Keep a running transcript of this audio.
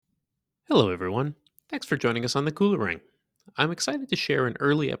Hello, everyone. Thanks for joining us on the Cooler Ring. I'm excited to share an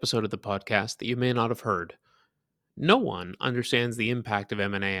early episode of the podcast that you may not have heard. No one understands the impact of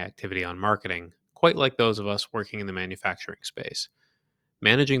M&A activity on marketing quite like those of us working in the manufacturing space.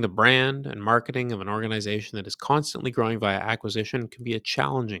 Managing the brand and marketing of an organization that is constantly growing via acquisition can be a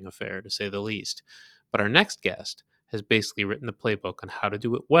challenging affair, to say the least. But our next guest has basically written the playbook on how to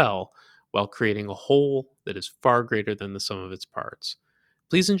do it well while creating a whole that is far greater than the sum of its parts.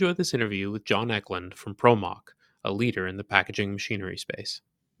 Please enjoy this interview with John Eklund from Promoc, a leader in the packaging machinery space.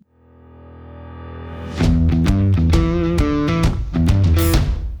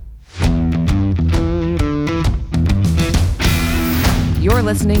 You're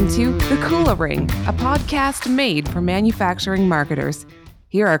listening to The Cooler Ring, a podcast made for manufacturing marketers.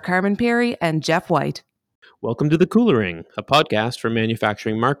 Here are Carmen Perry and Jeff White. Welcome to The Cooler Ring, a podcast for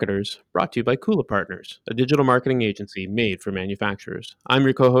manufacturing marketers, brought to you by Cooler Partners, a digital marketing agency made for manufacturers. I'm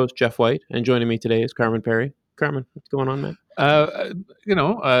your co-host, Jeff White, and joining me today is Carmen Perry. Carmen, what's going on, man?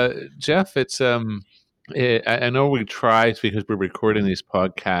 Jeff, I know we try because we're recording these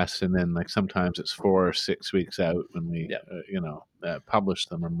podcasts, and then like sometimes it's 4 or 6 weeks out when we, publish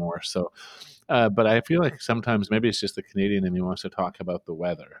them or more. So, but I feel like sometimes maybe it's just the Canadian in me wants to talk about the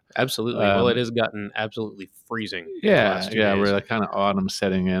weather. Absolutely. Well, it has gotten absolutely freezing. The last 2 days. We're like kind of autumn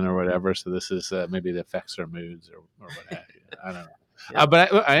setting in or whatever. So this is maybe the affects our moods or what have you. I don't know. Yeah.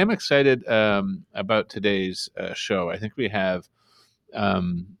 But I am excited about today's show. I think we have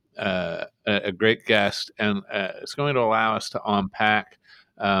a great guest, and it's going to allow us to unpack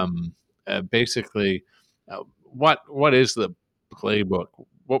basically what is the playbook.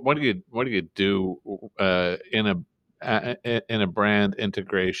 What do you do in a brand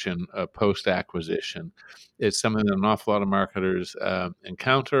integration post acquisition? It's something that an awful lot of marketers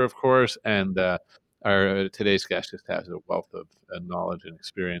encounter, of course, and our today's guest just has a wealth of knowledge and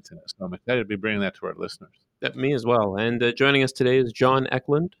experience in it. So I'm excited to be bringing that to our listeners. Me as well. And joining us today is John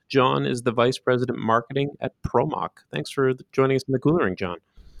Eklund. John is the Vice President Marketing at Promoc. Thanks for joining us in the Cooler Ring, John.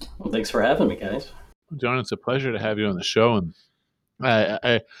 Well, thanks for having me, guys. John, it's a pleasure to have you on the show. And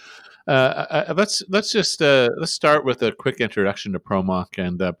let's start with a quick introduction to Promoc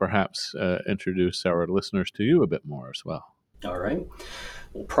and perhaps introduce our listeners to you a bit more as well. All right.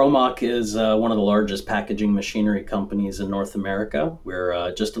 Well, Promoc is one of the largest packaging machinery companies in North America.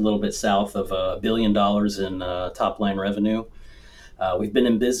 We're just a little bit south of $1 billion in top line revenue. We've been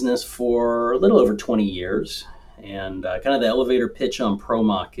in business for a little over 20 years. And kind of the elevator pitch on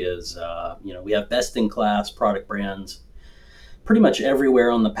Promoc is, we have best in class product brands pretty much everywhere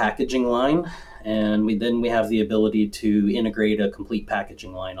on the packaging line. And we have the ability to integrate a complete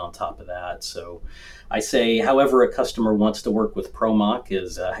packaging line on top of that. So I say, however a customer wants to work with Promoc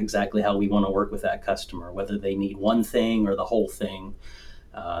is exactly how we want to work with that customer, whether they need one thing or the whole thing.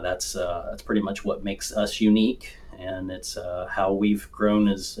 That's pretty much what makes us unique, and it's how we've grown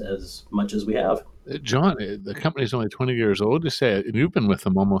as much as we have. John, the company's only 20 years old. You say you've been with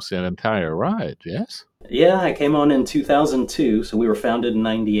them almost that entire ride, yes? Yeah, I came on in 2002. So we were founded in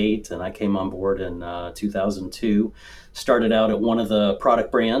 98, and I came on board in 2002. Started out at one of the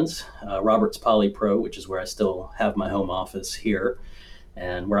product brands, Robert's Polypro, which is where I still have my home office here,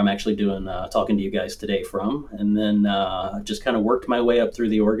 and where I'm actually talking to you guys today from. And then just kind of worked my way up through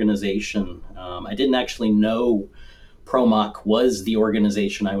the organization. I didn't actually know Promoc was the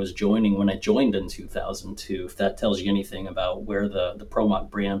organization I was joining when I joined in 2002, if that tells you anything about where the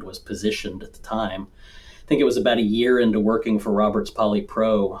Promoc brand was positioned at the time. I think it was about a year into working for Robert's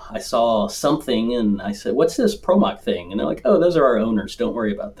Polypro. I saw something and I said, "What's this Promoc thing?" And they're like, "Oh, those are our owners. Don't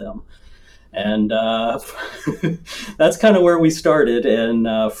worry about them." And that's kind of where we started.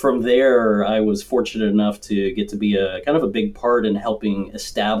 And from there, I was fortunate enough to get to be a kind of a big part in helping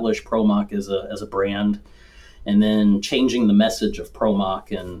establish Promoc as a brand, and then changing the message of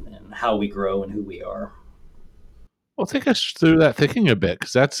Promoc and how we grow and who we are. Well, take us through that thinking a bit,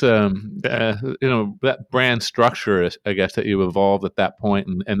 because that's that brand structure, I guess, that you evolved at that point,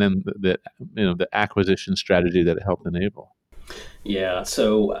 and then the acquisition strategy that it helped enable. Yeah,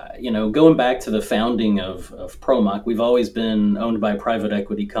 so going back to the founding of Promoc, we've always been owned by private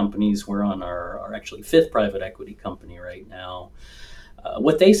equity companies. We're on our actually fifth private equity company right now.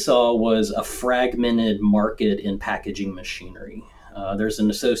 What they saw was a fragmented market in packaging machinery. There's an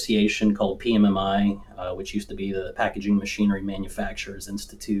association called PMMI, which used to be the Packaging Machinery Manufacturers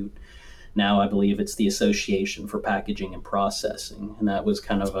Institute. Now I believe it's the Association for Packaging and Processing. And that was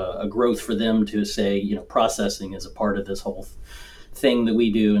kind of a growth for them to say, processing is a part of this whole thing that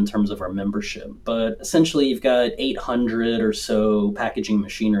we do in terms of our membership. But essentially, you've got 800 or so packaging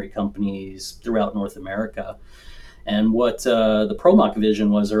machinery companies throughout North America. And what the ProMock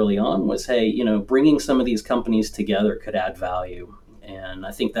vision was early on was, hey, bringing some of these companies together could add value. And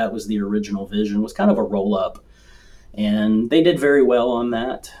I think that was the original vision, was kind of a roll up. And they did very well on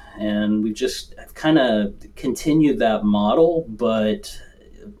that. And we've just kind of continued that model, but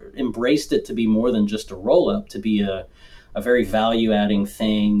embraced it to be more than just a roll up, to be a very value adding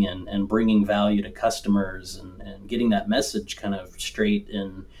thing, and bringing value to customers, and getting that message kind of straight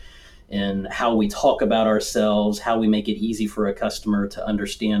in how we talk about ourselves, how we make it easy for a customer to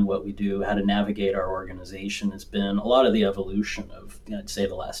understand what we do, how to navigate our organization, has been a lot of the evolution of, I'd say,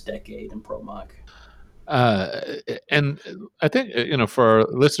 the last decade in ProMock. And I think, for our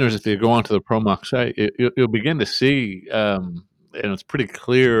listeners, if you go onto the ProMock site, you'll begin to see, and it's pretty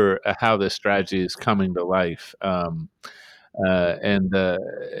clear how this strategy is coming to life. And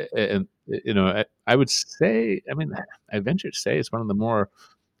I would say, I venture to say it's one of the more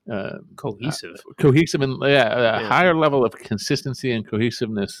Cohesive. cohesive and a Yeah. higher level of consistency and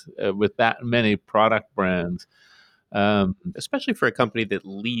cohesiveness with that many product brands. Especially for a company that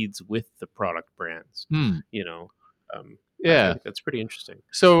leads with the product brands. You know, I Yeah. think that's pretty interesting.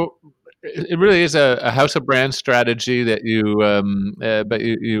 So it really is a house of brand strategy that but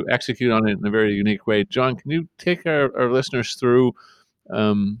you execute on it in a very unique way. John, can you take our listeners through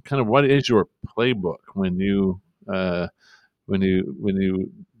kind of what is your playbook when you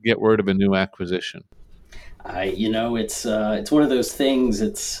get word of a new acquisition? It's one of those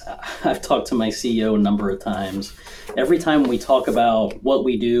things. I've talked to my CEO a number of times. Every time we talk about what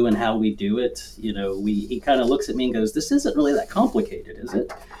we do and how we do it, he kind of looks at me and goes, "This isn't really that complicated, is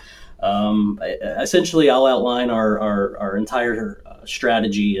it?" Essentially, I'll outline our entire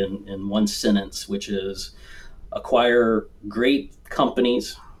strategy in one sentence, which is acquire great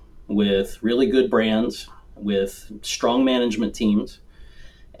companies with really good brands, with strong management teams,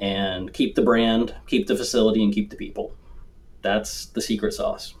 and keep the brand, keep the facility, and keep the people. That's the secret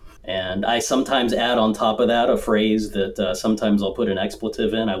sauce. And I sometimes add on top of that a phrase that sometimes I'll put an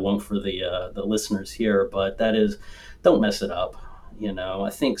expletive in. I won't for the listeners here, but that is, don't mess it up. I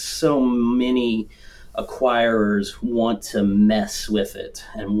think so many acquirers want to mess with it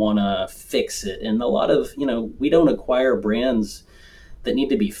and want to fix it. And a lot of, we don't acquire brands that need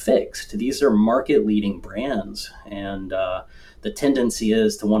to be fixed. These are market leading brands. And the tendency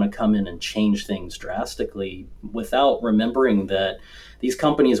is to want to come in and change things drastically without remembering that these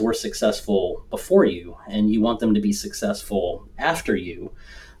companies were successful before you, and you want them to be successful after you,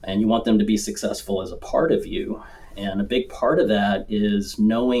 and you want them to be successful as a part of you. And a big part of that is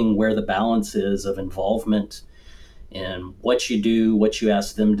knowing where the balance is of involvement in what you do, what you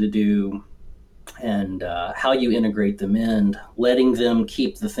ask them to do, and how you integrate them in, letting them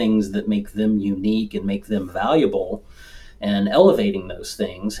keep the things that make them unique and make them valuable, and elevating those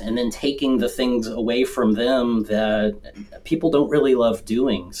things, and then taking the things away from them that people don't really love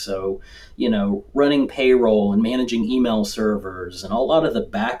doing. So, running payroll and managing email servers and a lot of the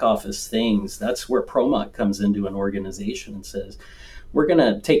back office things, that's where ProMock comes into an organization and says, we're going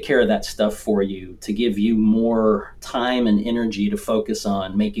to take care of that stuff for you to give you more time and energy to focus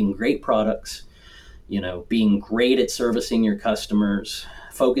on making great products, being great at servicing your customers,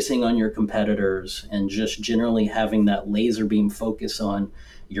 focusing on your competitors, and just generally having that laser beam focus on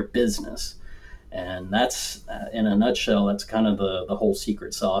your business. And that's, in a nutshell, that's kind of the whole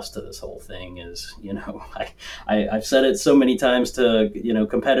secret sauce to this whole thing is, I've said it so many times to,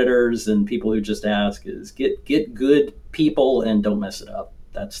 competitors and people who just ask, is get good people and don't mess it up.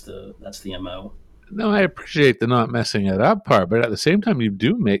 That's the MO. No, I appreciate the not messing it up part, but at the same time, you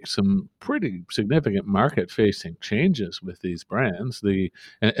do make some pretty significant market-facing changes with these brands.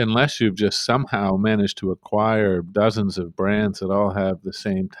 Unless you've just somehow managed to acquire dozens of brands that all have the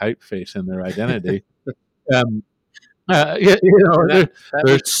same typeface in their identity. um, That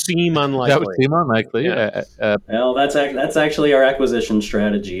there's would seem unlikely. that would seem unlikely. Yeah. Well, that's actually our acquisition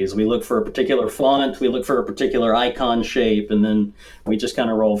strategy. Is we look for a particular font, we look for a particular icon shape, and then we just kind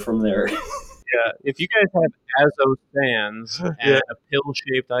of roll from there. Yeah, if you guys have Azos fans and a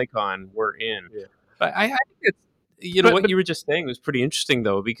pill-shaped icon, we're in. Yeah. But I think it's, But- what but- you were just saying was pretty interesting,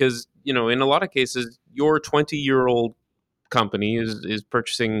 though, because, in a lot of cases, your 20-year-old company is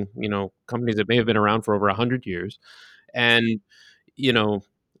purchasing, companies that may have been around for over 100 years. And, you're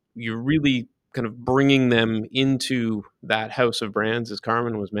really kind of bringing them into that house of brands, as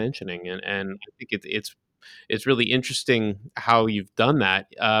Carmen was mentioning. And I think it's really interesting how you've done that.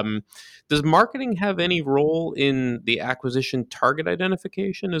 Does marketing have any role in the acquisition target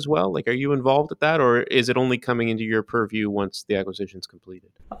identification as well? Like, are you involved with that, or is it only coming into your purview once the acquisition's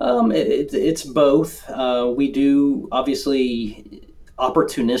completed? It's both. We do, obviously,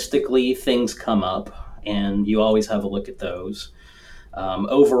 opportunistically, things come up, and you always have a look at those.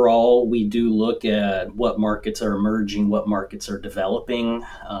 Overall, we do look at what markets are emerging, what markets are developing,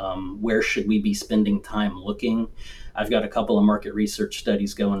 where should we be spending time looking. I've got a couple of market research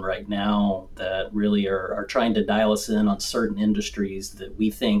studies going right now that really are trying to dial us in on certain industries that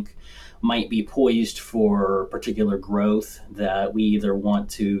we think might be poised for particular growth, that we either want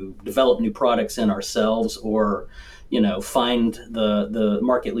to develop new products in ourselves, or find the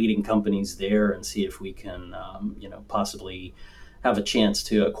market leading companies there and see if we can possibly have a chance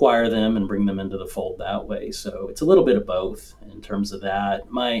to acquire them and bring them into the fold that way. So it's a little bit of both in terms of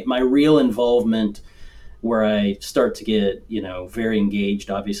that. My real involvement, where I start to get very engaged,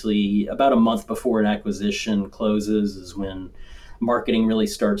 obviously about a month before an acquisition closes, is when marketing really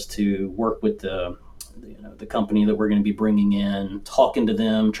starts to work with the company that we're going to be bringing in, talking to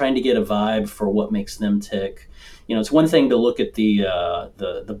them, trying to get a vibe for what makes them tick. It's one thing to look at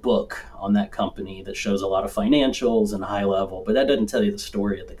the book on that company that shows a lot of financials and high level, but that doesn't tell you the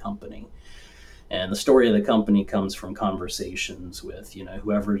story of the company. And the story of the company comes from conversations with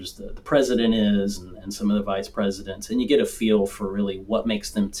whoever's the president is, and some of the vice presidents, and you get a feel for really what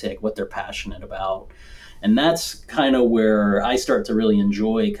makes them tick, what they're passionate about. And that's kind of where I start to really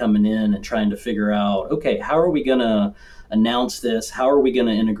enjoy coming in and trying to figure out, okay, how are we going to announce this? How are we going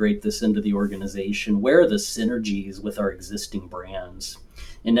to integrate this into the organization? Where are the synergies with our existing brands?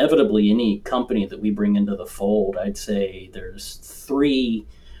 Inevitably, any company that we bring into the fold, I'd say there's three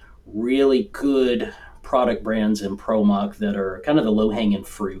really good product brands in ProMock that are kind of the low-hanging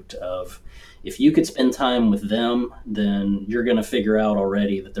fruit of, if you could spend time with them, then you're going to figure out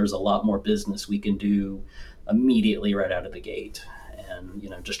already that there's a lot more business we can do immediately right out of the gate. And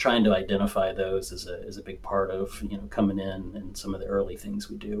just trying to identify those is a big part of coming in and some of the early things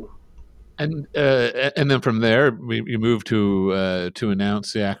we do. And then from there, you move to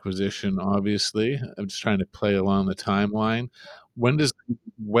announce the acquisition. Obviously, I'm just trying to play along the timeline. When does the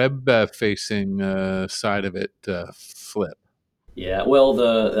web facing side of it flip? Yeah, well,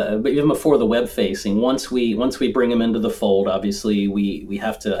 but even before the web facing, once we bring them into the fold, obviously we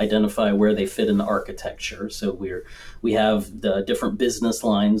have to identify where they fit in the architecture. So we have the different business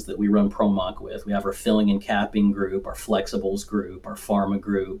lines that we run ProMock with. We have our filling and capping group, our flexibles group, our pharma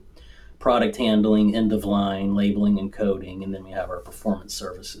group, product handling, end of line, labeling and coding, and then we have our performance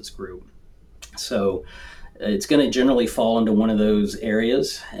services group. So it's going to generally fall into one of those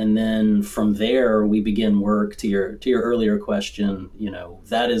areas, and then from there we begin work. To your earlier question,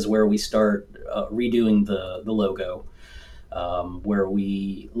 that is where we start redoing the logo, where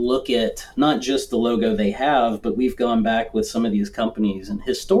we look at not just the logo they have, but we've gone back with some of these companies, and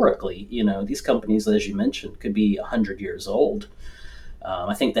historically, these companies, as you mentioned, could be 100 years old.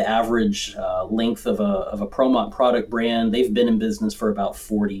 I think the average length of a ProMock product brand, they've been in business for about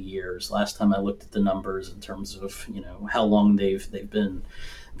 40 years. Last time I looked at the numbers in terms of how long they've been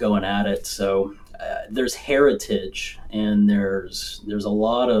going at it. So there's heritage, and there's a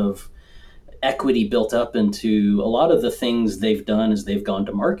lot of equity built up into a lot of the things they've done as they've gone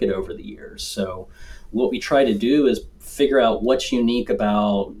to market over the years. So what we try to do is figure out what's unique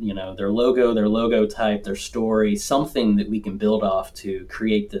about their logo type, their story, something that we can build off to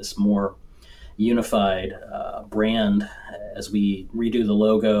create this more unified brand as we redo the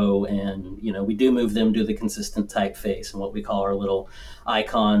logo. And we do move them to the consistent typeface and what we call our little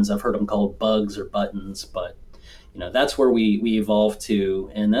icons. I've heard them called bugs or buttons, but that's where we evolve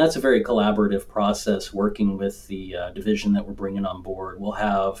to, and that's a very collaborative process working with the division that we're bringing on board. We'll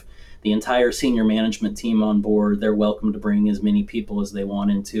have the entire senior management team on board. They're welcome to bring as many people as they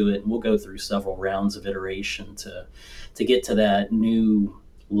want into it, and we'll go through several rounds of iteration to get to that new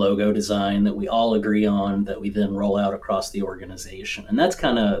logo design that we all agree on, that we then roll out across the organization. And that's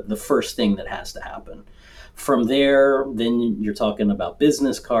kind of the first thing that has to happen. From there, then you're talking about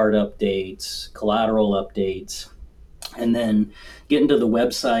business card updates, collateral updates, and then get into the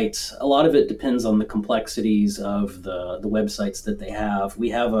websites. A lot of it depends on the complexities of the websites that they have. We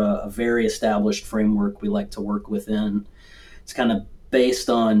have a very established framework we like to work within. It's kind of based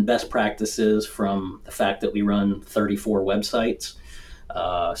on best practices from the fact that we run 34 websites.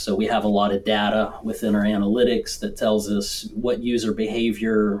 So we have a lot of data within our analytics that tells us what user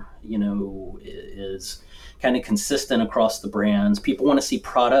behavior, is kind of consistent across the brands. People want to see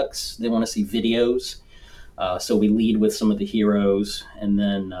products. They want to see videos. So we lead with some of the heroes, and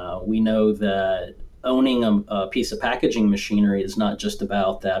then we know that owning a piece of packaging machinery is not just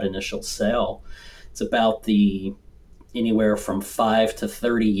about that initial sale. It's about the anywhere from 5 to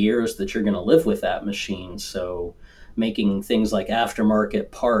 30 years that you're going to live with that machine. So making things like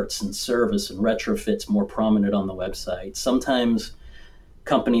aftermarket parts and service and retrofits more prominent on the website. Sometimes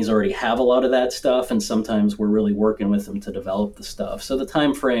companies already have a lot of that stuff, and sometimes we're really working with them to develop the stuff. So the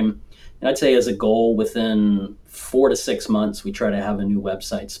time frame, I'd say as a goal, within 4 to 6 months, we try to have a new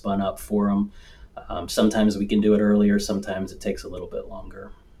website spun up for them. Sometimes we can do it earlier, sometimes it takes a little bit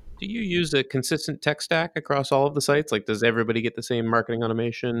longer. Do you use a consistent tech stack across all of the sites? Like, does everybody get the same marketing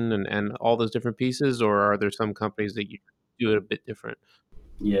automation and all those different pieces, or are there some companies that you do it a bit different?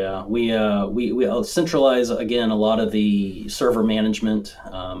 Yeah, we centralize again a lot of the server management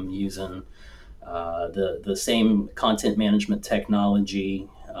using the same content management technology.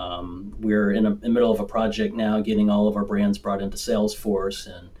 We're in the middle of a project now, getting all of our brands brought into Salesforce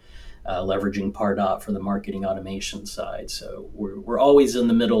and leveraging Pardot for the marketing automation side. So we're always in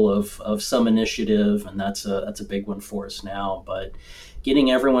the middle of some initiative, and that's a big one for us now. But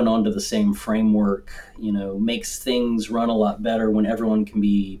getting everyone onto the same framework, makes things run a lot better when everyone can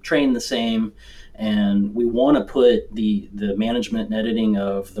be trained the same. And we want to put the management and editing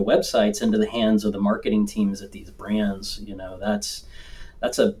of the websites into the hands of the marketing teams at these brands. That's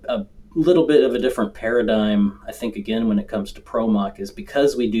a little bit of a different paradigm. I think, again, when it comes to ProMock, is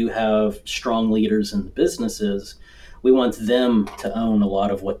because we do have strong leaders in the businesses, we want them to own a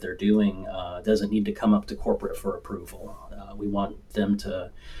lot of what they're doing. It doesn't need to come up to corporate for approval. We want them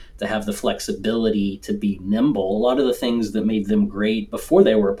to have the flexibility to be nimble. A lot of the things that made them great before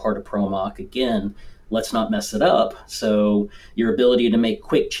they were a part of ProMock, again, let's not mess it up. So your ability to make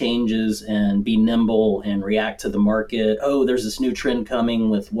quick changes and be nimble and react to the market. Oh, there's this new trend coming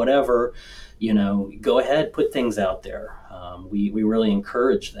with whatever, go ahead, put things out there. We really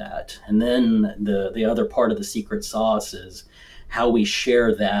encourage that. And then the other part of the secret sauce is how we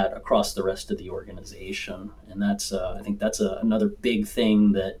share that across the rest of the organization. And I think that's another big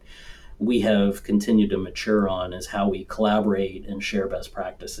thing that we have continued to mature on, is how we collaborate and share best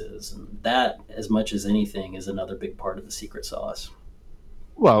practices. And that, as much as anything, is another big part of the secret sauce.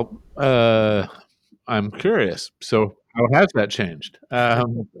 Well, I'm curious. So, how has that changed? What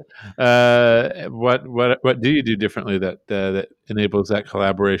do you do differently that enables that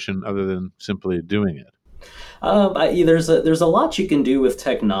collaboration, other than simply doing it? There's a lot you can do with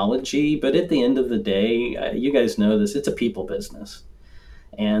technology, but at the end of the day, you guys know this, it's a people business.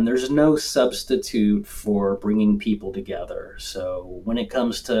 And there's no substitute for bringing people together. So when it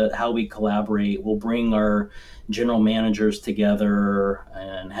comes to how we collaborate, we'll bring our general managers together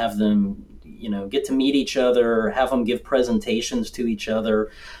and have them, get to meet each other, have them give presentations to each other.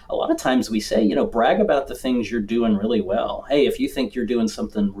 A lot of times we say, brag about the things you're doing really well. Hey, if you think you're doing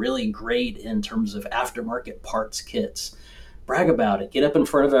something really great in terms of aftermarket parts kits, brag about it. Get up in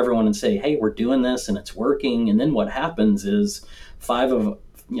front of everyone and say, hey, we're doing this and it's working. And then what happens is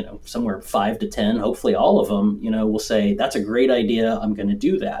somewhere 5 to 10, hopefully all of them, will say, that's a great idea, I'm going to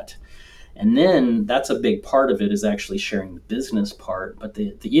do that. And then that's a big part of it, is actually sharing the business part. But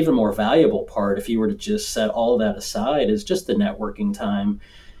the even more valuable part, if you were to just set all of that aside, is just the networking time.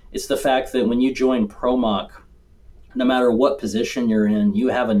 It's the fact that when you join ProMock, no matter what position you're in, you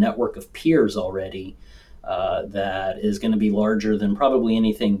have a network of peers already that is going to be larger than probably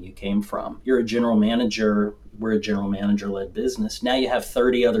anything you came from. You're a general manager. We're a general manager-led business. Now you have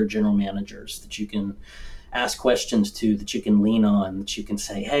 30 other general managers that you can ask questions to, that you can lean on, that you can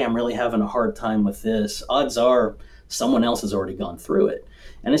say, hey, I'm really having a hard time with this. Odds are someone else has already gone through it.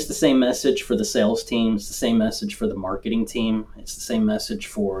 And it's the same message for the sales team. It's the same message for the marketing team. It's the same message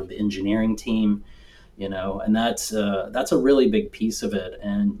for the engineering team. And that's a really big piece of it.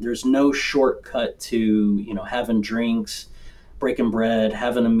 And there's no shortcut to having drinks, breaking bread,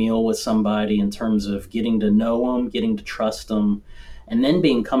 having a meal with somebody, in terms of getting to know them, getting to trust them, and then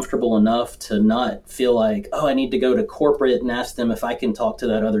being comfortable enough to not feel like, oh, I need to go to corporate and ask them if I can talk to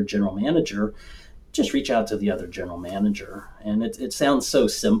that other general manager. Just reach out to the other general manager. And it sounds so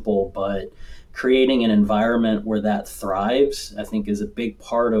simple, but creating an environment where that thrives, I think, is a big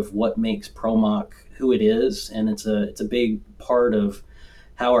part of what makes ProMock who it is. And it's a big part of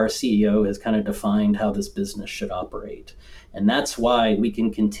how our CEO has kind of defined how this business should operate. And that's why we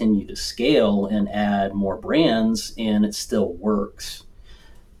can continue to scale and add more brands, and it still works.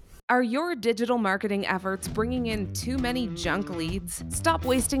 Are your digital marketing efforts bringing in too many junk leads? Stop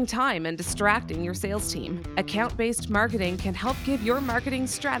wasting time and distracting your sales team. Account-based marketing can help give your marketing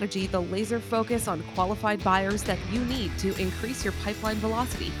strategy the laser focus on qualified buyers that you need to increase your pipeline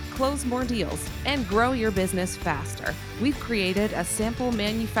velocity, close more deals, and grow your business faster. We've created a sample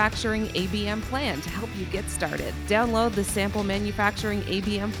manufacturing ABM plan to help you get started. Download the sample manufacturing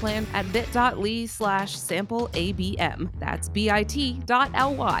ABM plan at bit.ly/sampleabm. That's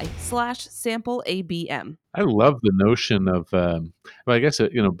bit.ly/sampleabm. I love the notion of. Well, I guess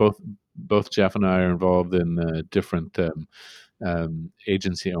both Jeff and I are involved in different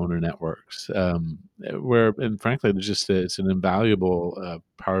agency owner networks, where, and frankly, it's an invaluable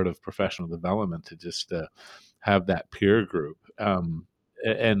part of professional development to just have that peer group,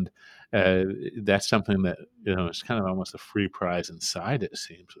 and that's something that is kind of almost a free prize inside. It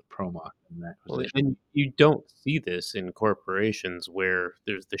seems with Promoc and Well, acquisition. and you don't see this in corporations where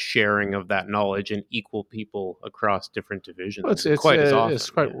there's the sharing of that knowledge and equal people across different Well, divisions quite as it's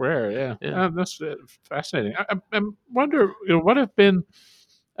often. quite Yeah. rare, yeah. Yeah. That's fascinating. I wonder, what have been.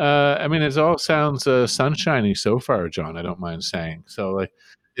 I mean, it all sounds sunshiny so far, John. I don't mind saying so. Like,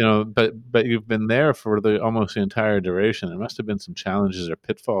 but you've been there for the almost the entire duration. There must have been some challenges or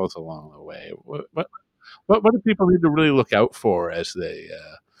pitfalls along the way. What do people need to really look out for as they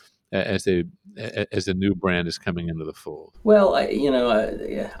as the new brand is coming into the fold? Well,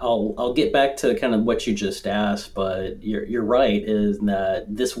 yeah, I'll get back to kind of what you just asked, but you're right, is that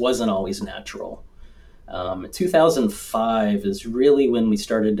this wasn't always natural. 2005 is really when we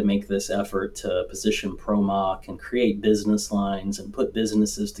started to make this effort to position Promoc and create business lines and put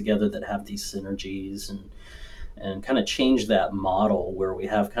businesses together that have these synergies, and kind of change that model where we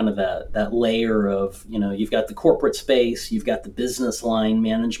have kind of that layer of, you've got the corporate space, you've got the business line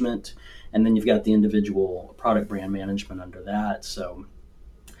management, and then you've got the individual product brand management under that. So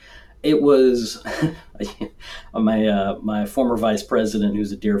it was my former vice president,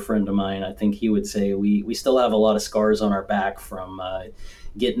 who's a dear friend of mine. I think he would say we still have a lot of scars on our back from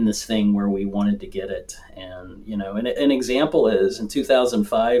getting this thing where we wanted to get it. And an example is in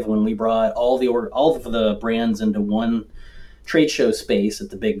 2005 when we brought all of the brands into one trade show space at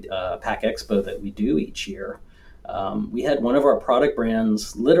the big Pack Expo that we do each year. We had one of our product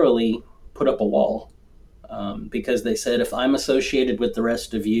brands literally put up a wall, because they said, if I'm associated with the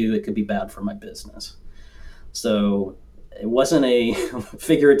rest of you, it could be bad for my business. So it wasn't a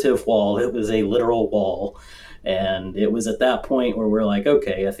figurative wall, it was a literal wall. And it was at that point where we're like,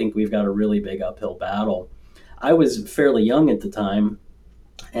 okay, I think we've got a really big uphill battle. I was fairly young at the time,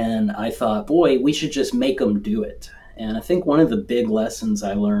 and I thought, boy, we should just make them do it. And I think one of the big lessons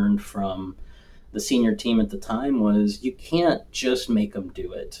I learned from the senior team at the time was you can't just make them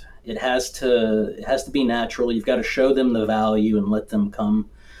do it. It has to be natural. You've got to show them the value and let them come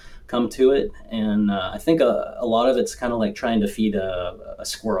to it. And I think a lot of it's kind of like trying to feed a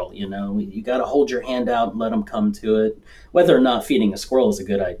squirrel. You got to hold your hand out and let them come to it. Whether or not feeding a squirrel is a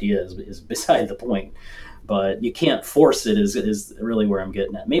good idea is beside the point. But you can't force it. Is really where I'm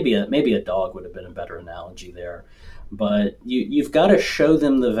getting at. Maybe a dog would have been a better analogy there. But you've got to show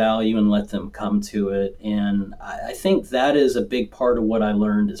them the value and let them come to it. And I think that is a big part of what I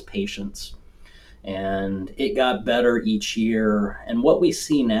learned is patience. And it got better each year. And what we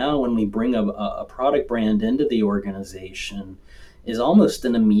see now when we bring a product brand into the organization is almost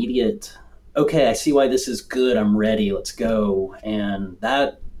an immediate, okay, I see why this is good. I'm ready. Let's go. And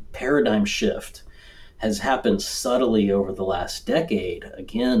that paradigm shift has happened subtly over the last decade,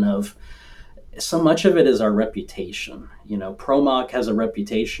 again, of so much of it is our reputation. Promoc has a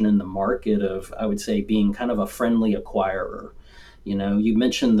reputation in the market of, I would say, being kind of a friendly acquirer. You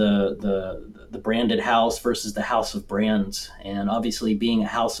mentioned the branded house versus the house of brands, and obviously, being a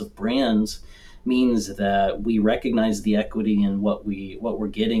house of brands means that we recognize the equity in what we're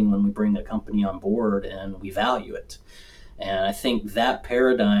getting when we bring a company on board, and we value it. And I think that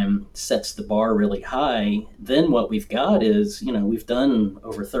paradigm sets the bar really high. Then what we've got is, we've done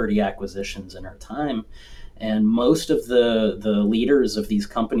over 30 acquisitions in our time. And most of the leaders of these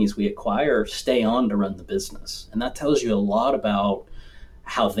companies we acquire stay on to run the business. And that tells you a lot about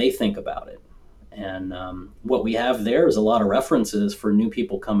how they think about it. And what we have there is a lot of references for new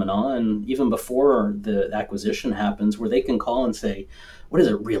people coming on, even before the acquisition happens, where they can call and say, what is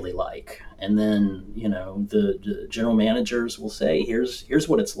it really like? And then, the general managers will say, here's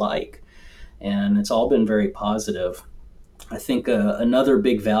what it's like. And it's all been very positive. I think another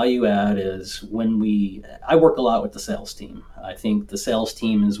big value add is I work a lot with the sales team. I think the sales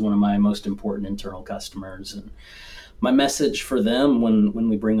team is one of my most important internal customers. And my message for them when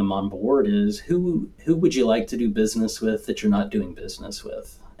we bring them on board is, who would you like to do business with that you're not doing business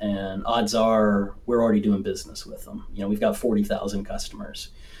with? And odds are we're already doing business with them. We've got 40,000 customers.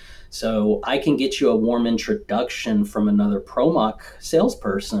 So I can get you a warm introduction from another Promoc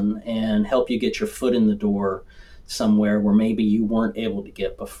salesperson and help you get your foot in the door somewhere where maybe you weren't able to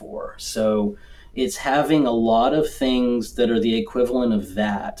get before. So it's having a lot of things that are the equivalent of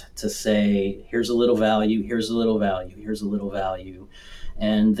that to say, here's a little value, here's a little value, here's a little value.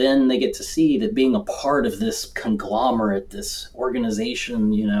 And then they get to see that being a part of this conglomerate, this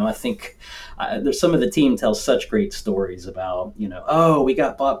organization, I think there's some of the team tells such great stories about, oh, we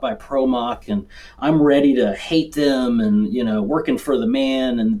got bought by Promoc and I'm ready to hate them, and, working for the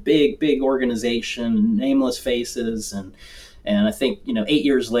man and big, big organization, nameless faces. And I think, 8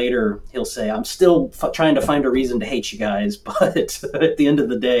 years later, he'll say, I'm still trying to find a reason to hate you guys. But at the end of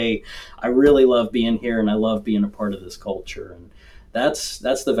the day, I really love being here and I love being a part of this culture. And that's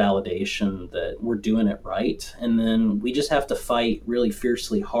the validation that we're doing it right. And then we just have to fight really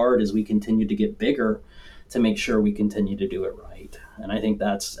fiercely hard as we continue to get bigger to make sure we continue to do it right. And I think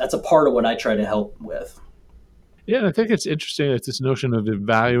that's a part of what I try to help with. Yeah, I think it's interesting. It's this notion of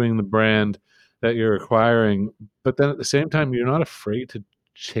valuing the brand that you're acquiring, but then at the same time, you're not afraid to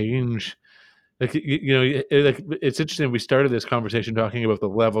change. Like it's interesting. We started this conversation talking about the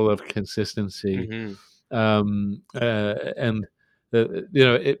level of consistency, Hmm. and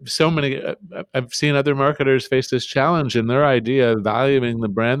so many. I've seen other marketers face this challenge, and their idea of valuing the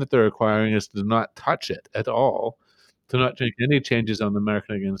brand that they're acquiring is to not touch it at all, to not make any changes on the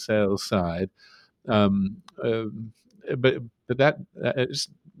marketing and sales side. Um, uh, but that I just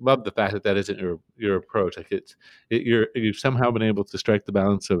love the fact that that isn't your approach. Like you've somehow been able to strike the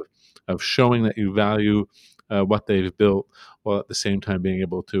balance of showing that you value what they've built, while at the same time being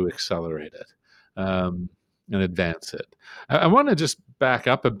able to accelerate it and advance it. I want to just back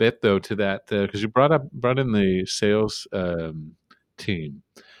up a bit though to that, because you brought in the sales team,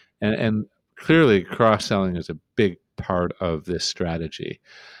 and clearly cross selling is a big part of this strategy.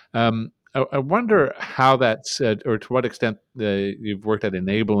 I wonder how that's, or to what extent you've worked at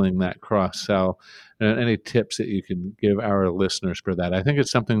enabling that cross sell, and any tips that you can give our listeners for that. I think it's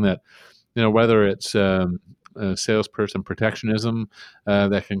something that, whether it's salesperson protectionism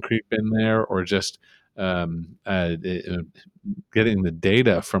that can creep in there, or just getting the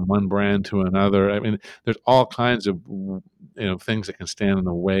data from one brand to another. I mean, there's all kinds of things that can stand in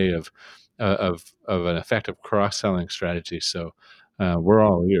the way of an effective cross selling strategy. So we're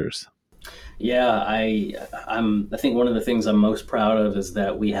all ears. Yeah, I think one of the things I'm most proud of is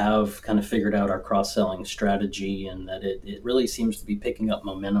that we have kind of figured out our cross-selling strategy, and that it really seems to be picking up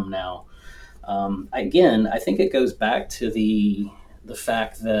momentum now. Again, I think it goes back to the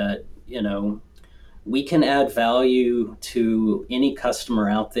fact that, we can add value to any customer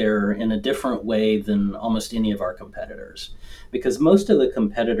out there in a different way than almost any of our competitors. Because most of the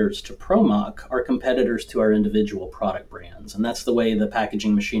competitors to Promoc are competitors to our individual product brands. And that's the way the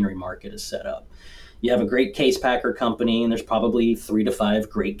packaging machinery market is set up. You have a great case packer company, and there's probably 3 to 5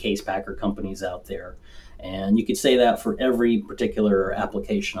 great case packer companies out there. And you could say that for every particular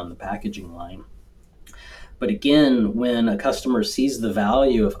application on the packaging line. But again, when a customer sees the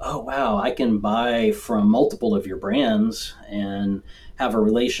value of, oh, wow, I can buy from multiple of your brands and have a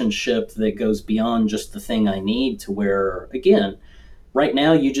relationship that goes beyond just the thing I need, to where, again, right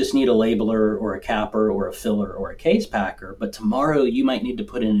now you just need a labeler or a capper or a filler or a case packer, but tomorrow you might need to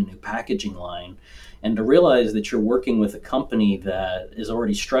put in a new packaging line. And to realize that you're working with a company that is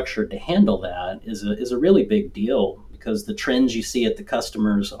already structured to handle that is a really big deal, because the trends you see at the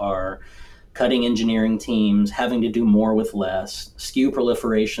customers are cutting engineering teams, having to do more with less, SKU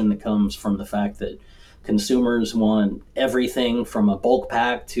proliferation that comes from the fact that consumers want everything from a bulk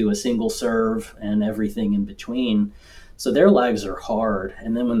pack to a single serve and everything in between. So their lives are hard.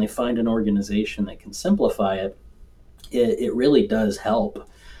 And then when they find an organization that can simplify it, it really does help.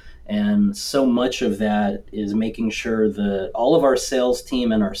 And so much of that is making sure that all of our sales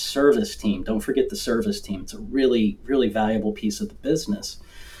team and our service team, don't forget the service team, it's a really, really valuable piece of the business.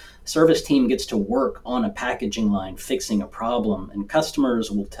 Service team gets to work on a packaging line fixing a problem, and customers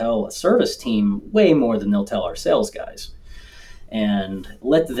will tell a service team way more than they'll tell our sales guys. And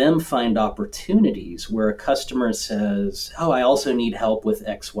let them find opportunities where a customer says, oh, I also need help with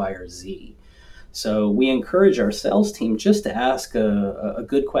X, Y, or Z. So we encourage our sales team just to ask a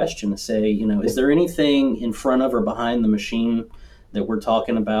good question, to say, is there anything in front of or behind the machine that we're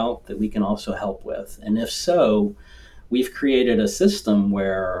talking about that we can also help with? And if so, we've created a system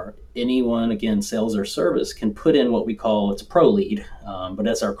where anyone, again, sales or service, can put in what we call, it's a pro lead, but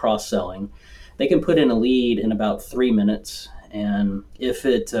that's our cross-selling. They can put in a lead in about 3 minutes, and if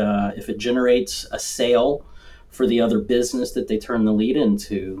it generates a sale for the other business that they turn the lead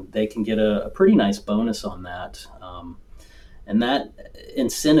into, they can get a pretty nice bonus on that. And that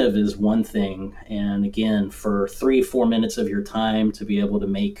incentive is one thing. And again, for 3-4 minutes of your time to be able to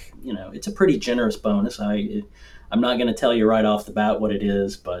make, it's a pretty generous bonus. I'm not going to tell you right off the bat what it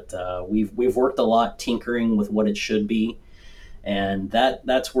is, but we've worked a lot tinkering with what it should be, and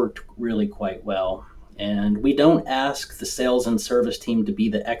that's worked really quite well. And we don't ask the sales and service team to be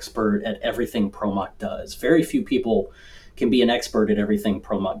the expert at everything Promoc does. Very few people can be an expert at everything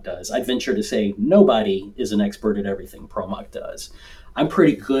Promoc does. I'd venture to say nobody is an expert at everything Promoc does. I'm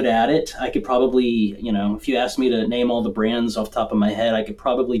pretty good at it. I could probably, if you asked me to name all the brands off the top of my head, I could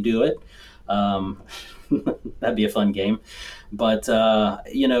probably do it. Um, that'd be a fun game. But,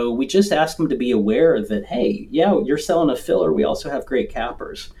 we just ask them to be aware that, hey, yeah, you're selling a filler. We also have great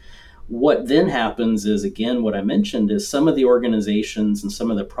cappers. What then happens is, again, what I mentioned is some of the organizations and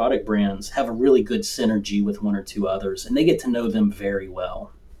some of the product brands have a really good synergy with one or two others, and they get to know them very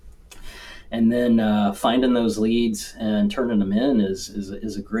well. And then finding those leads and turning them in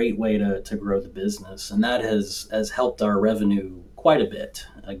is a great way to grow the business. And that has helped our revenue quite a bit.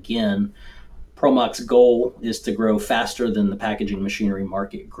 Again, Promoc's goal is to grow faster than the packaging machinery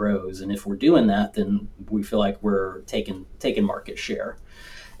market grows. And if we're doing that, then we feel like we're taking market share.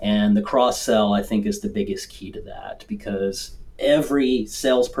 And the cross sell, I think, is the biggest key to that, because every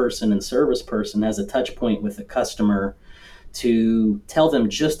salesperson and service person has a touch point with the customer to tell them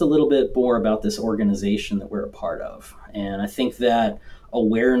just a little bit more about this organization that we're a part of. And I think that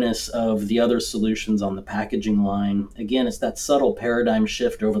awareness of the other solutions on the packaging line, again, it's that subtle paradigm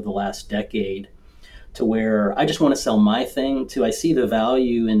shift over the last decade to where I just want to sell my thing to I see the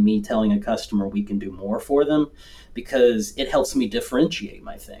value in me telling a customer we can do more for them because it helps me differentiate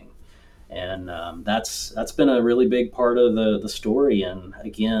my thing. And that's been a really big part of the story. And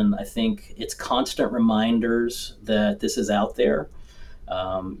again, I think it's constant reminders that this is out there.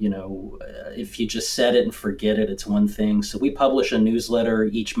 If you just set it and forget it, it's one thing. So we publish a newsletter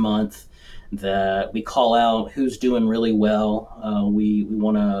each month that we call out who's doing really well. We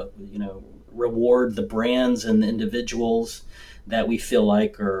want to reward the brands and the individuals that we feel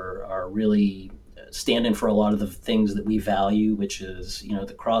like are really standing for a lot of the things that we value, which is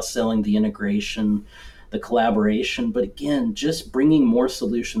the cross-selling, the integration, the collaboration, but again, just bringing more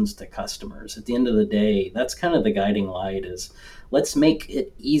solutions to customers. At the end of the day, that's kind of the guiding light, is let's make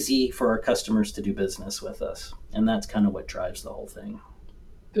it easy for our customers to do business with us. And that's kind of what drives the whole thing.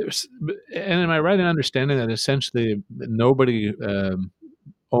 And am I right in understanding that essentially nobody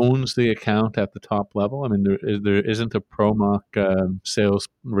owns the account at the top level? I mean, there isn't a Promoc sales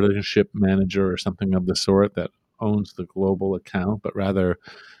relationship manager or something of the sort that owns the global account, but rather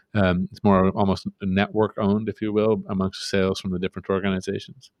it's more almost network owned, if you will, amongst sales from the different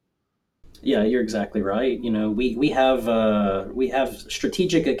organizations. Yeah, you're exactly right. We have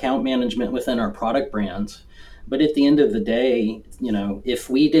strategic account management within our product brands, but at the end of the day, if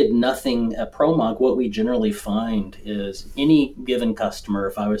we did nothing at Promoc, what we generally find is any given customer,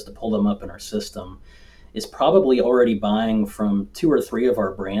 if I was to pull them up in our system, is probably already buying from two or three of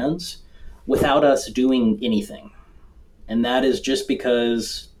our brands without us doing anything. And that is just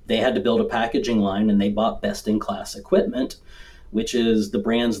because they had to build a packaging line and they bought best in class equipment, which is the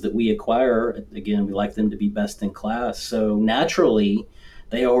brands that we acquire. Again, we like them to be best in class. So naturally,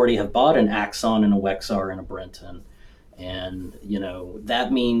 they already have bought an Axon and a Wexar and a Brenton. And,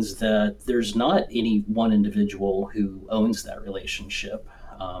 that means that there's not any one individual who owns that relationship.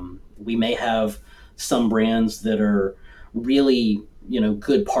 We may have some brands that are really,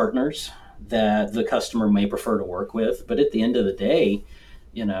 good partners that the customer may prefer to work with. But at the end of the day,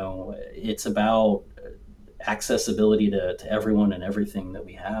 it's about accessibility to everyone and everything that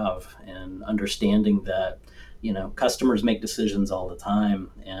we have, and understanding that customers make decisions all the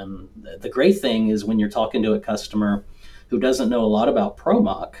time. And the great thing is when you're talking to a customer who doesn't know a lot about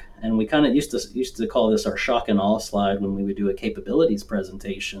Promoc, and we kind of used to call this our shock and awe slide when we would do a capabilities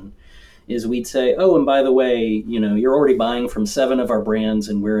presentation, is we'd say, oh, and by the way, you're already buying from 7 of our brands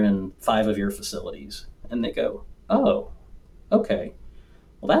and we're in 5 of your facilities. And they go, oh, okay,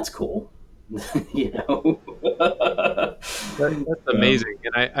 well, that's cool. you know That's so, amazing,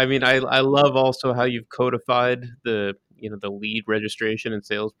 and I mean, I love also how you've codified the lead registration and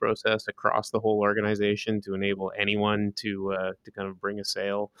sales process across the whole organization to enable anyone to kind of bring a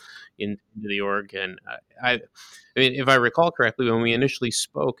sale into the org. And I mean, if I recall correctly, when we initially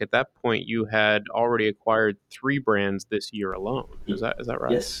spoke, at that point, you had already acquired 3 brands this year alone. Is that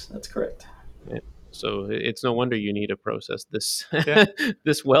right? yes, that's correct. Yeah. So it's no wonder you need a process this Yeah.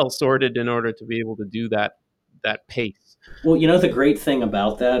 this well sorted in order to be able to do that pace. Well, the great thing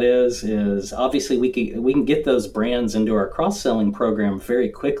about that is obviously we can get those brands into our cross-selling program very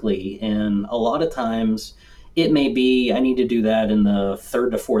quickly, and a lot of times it may be I need to do that in the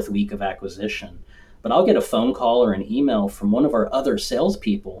 3rd to 4th week of acquisition. But I'll get a phone call or an email from one of our other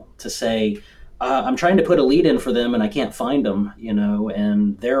salespeople to say, I'm trying to put a lead in for them and I can't find them,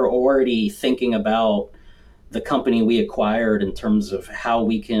 and they're already thinking about the company we acquired in terms of how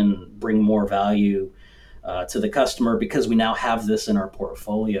we can bring more value to the customer because we now have this in our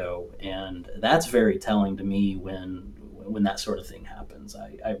portfolio, and that's very telling to me when that sort of thing happens.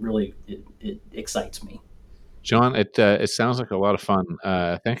 I really it excites me. John, it sounds like a lot of fun.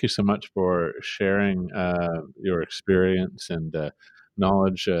 Thank you so much for sharing your experience and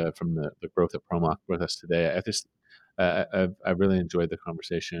knowledge from the growth at Promoc with us today. I really enjoyed the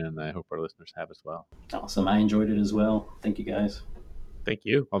conversation, and I hope our listeners have as well. Awesome. I enjoyed it as well. Thank you, guys. Thank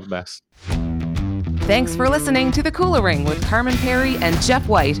you. All the best. Thanks for listening to The Cooler Ring with Carmen Perry and Jeff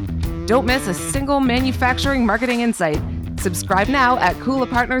White. Don't miss a single manufacturing marketing insight. Subscribe now at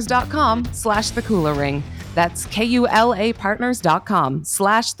KulaPartners.com/thecoolerring. That's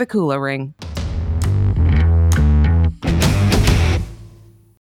KULAPartners.com/thecoolerring.